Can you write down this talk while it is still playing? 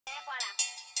Hey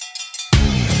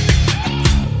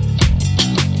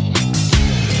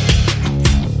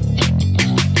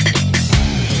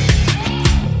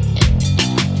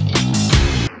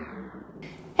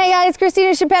guys,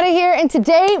 Christina here, and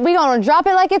today we're gonna drop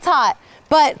it like it's hot.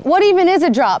 But what even is a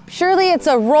drop? Surely it's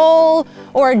a roll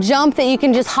or a jump that you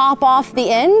can just hop off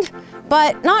the end,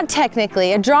 but not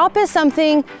technically. A drop is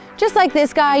something just like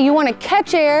this guy. You wanna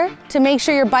catch air to make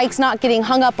sure your bike's not getting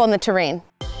hung up on the terrain.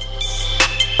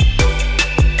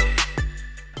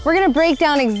 We're gonna break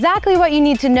down exactly what you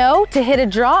need to know to hit a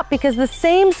drop, because the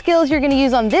same skills you're gonna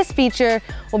use on this feature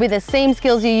will be the same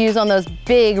skills you use on those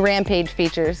big Rampage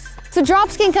features. So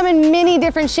drops can come in many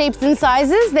different shapes and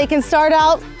sizes. They can start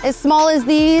out as small as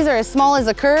these or as small as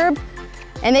a curb,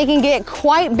 and they can get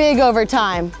quite big over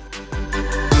time.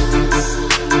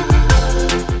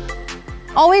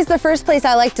 Always the first place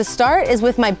I like to start is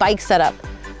with my bike setup.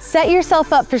 Set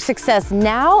yourself up for success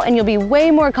now, and you'll be way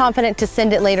more confident to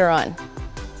send it later on.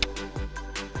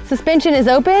 Suspension is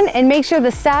open, and make sure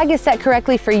the sag is set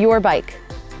correctly for your bike.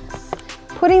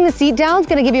 Putting the seat down is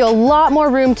going to give you a lot more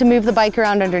room to move the bike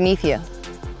around underneath you.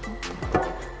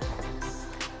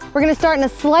 We're going to start in a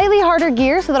slightly harder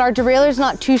gear so that our derailleur is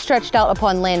not too stretched out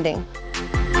upon landing.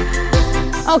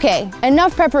 Okay,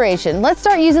 enough preparation. Let's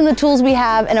start using the tools we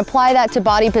have and apply that to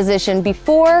body position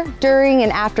before, during,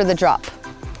 and after the drop.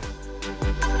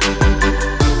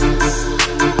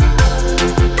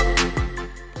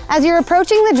 As you're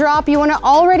approaching the drop, you want to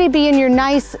already be in your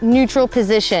nice neutral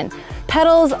position.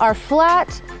 Pedals are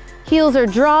flat, heels are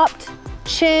dropped,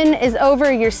 chin is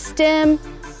over your stem,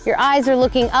 your eyes are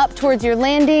looking up towards your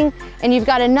landing, and you've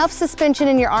got enough suspension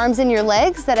in your arms and your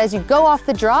legs that as you go off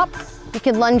the drop, you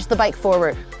can lunge the bike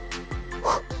forward.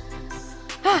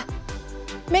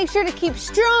 Make sure to keep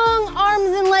strong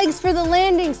arms and legs for the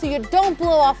landing so you don't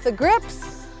blow off the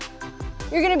grips.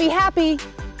 You're gonna be happy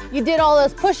you did all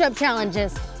those push-up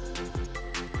challenges.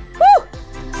 Woo!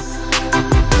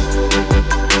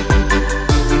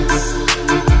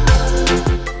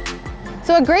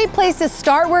 So a great place to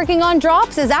start working on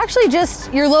drops is actually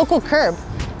just your local curb.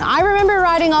 Now, I remember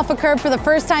riding off a curb for the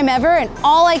first time ever, and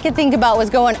all I could think about was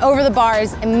going over the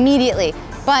bars immediately.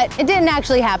 But it didn't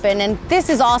actually happen, and this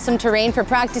is awesome terrain for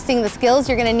practicing the skills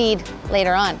you're gonna need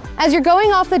later on. As you're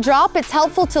going off the drop, it's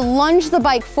helpful to lunge the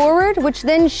bike forward, which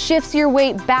then shifts your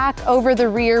weight back over the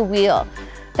rear wheel.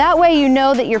 That way you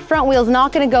know that your front wheel's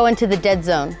not gonna go into the dead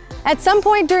zone. At some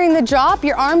point during the drop,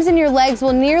 your arms and your legs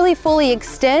will nearly fully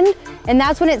extend, and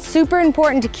that's when it's super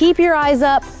important to keep your eyes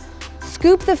up,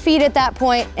 scoop the feet at that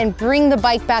point, and bring the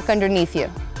bike back underneath you.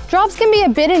 Drops can be a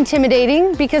bit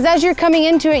intimidating because as you're coming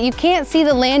into it, you can't see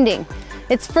the landing.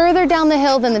 It's further down the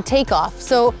hill than the takeoff,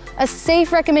 so a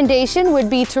safe recommendation would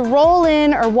be to roll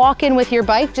in or walk in with your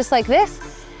bike just like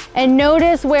this, and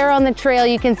notice where on the trail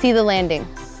you can see the landing.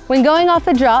 When going off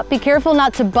the drop, be careful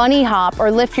not to bunny hop or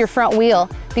lift your front wheel,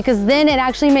 because then it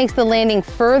actually makes the landing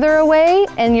further away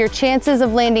and your chances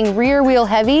of landing rear wheel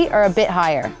heavy are a bit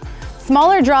higher.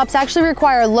 Smaller drops actually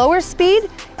require lower speed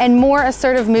and more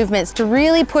assertive movements to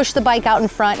really push the bike out in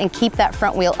front and keep that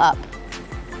front wheel up.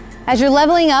 As you're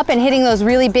leveling up and hitting those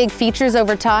really big features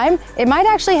over time, it might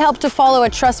actually help to follow a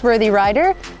trustworthy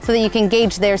rider so that you can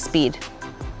gauge their speed.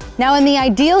 Now, in the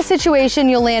ideal situation,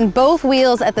 you'll land both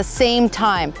wheels at the same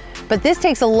time, but this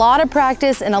takes a lot of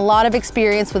practice and a lot of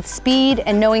experience with speed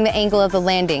and knowing the angle of the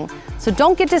landing. So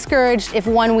don't get discouraged if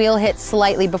one wheel hits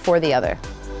slightly before the other.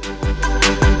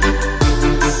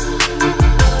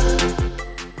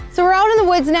 So we're out in the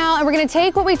woods now, and we're gonna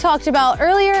take what we talked about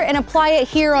earlier and apply it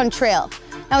here on trail.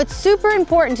 Now, it's super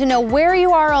important to know where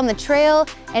you are on the trail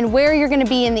and where you're gonna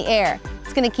be in the air.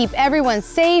 It's gonna keep everyone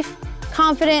safe,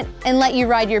 confident, and let you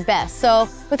ride your best. So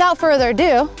without further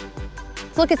ado,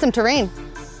 let's look at some terrain.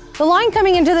 The line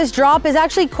coming into this drop is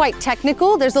actually quite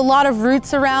technical. There's a lot of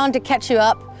roots around to catch you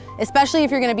up, especially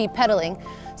if you're gonna be pedaling.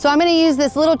 So I'm gonna use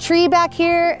this little tree back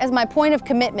here as my point of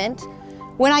commitment.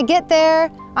 When I get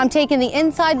there, I'm taking the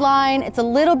inside line. It's a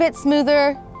little bit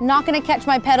smoother, not gonna catch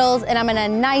my pedals, and I'm in a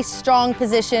nice, strong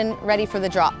position, ready for the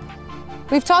drop.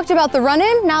 We've talked about the run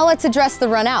in, now let's address the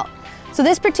run out. So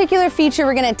this particular feature,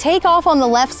 we're gonna take off on the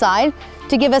left side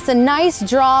to give us a nice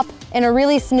drop and a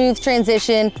really smooth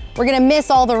transition. We're gonna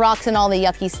miss all the rocks and all the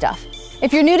yucky stuff.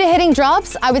 If you're new to hitting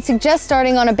drops, I would suggest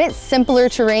starting on a bit simpler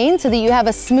terrain so that you have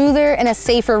a smoother and a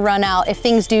safer run out if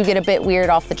things do get a bit weird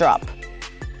off the drop.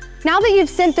 Now that you've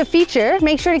sent the feature,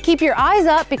 make sure to keep your eyes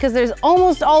up because there's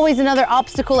almost always another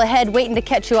obstacle ahead waiting to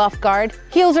catch you off guard.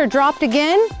 Heels are dropped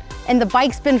again, and the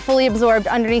bike's been fully absorbed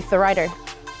underneath the rider.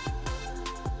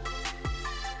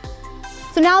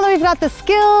 So now that we've got the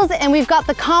skills and we've got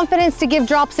the confidence to give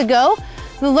drops a go,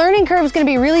 The learning curve is gonna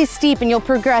be really steep and you'll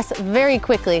progress very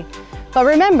quickly. But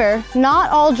remember, not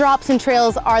all drops and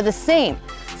trails are the same.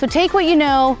 So take what you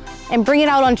know and bring it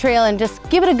out on trail and just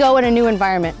give it a go in a new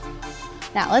environment.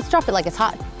 Now let's drop it like it's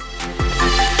hot.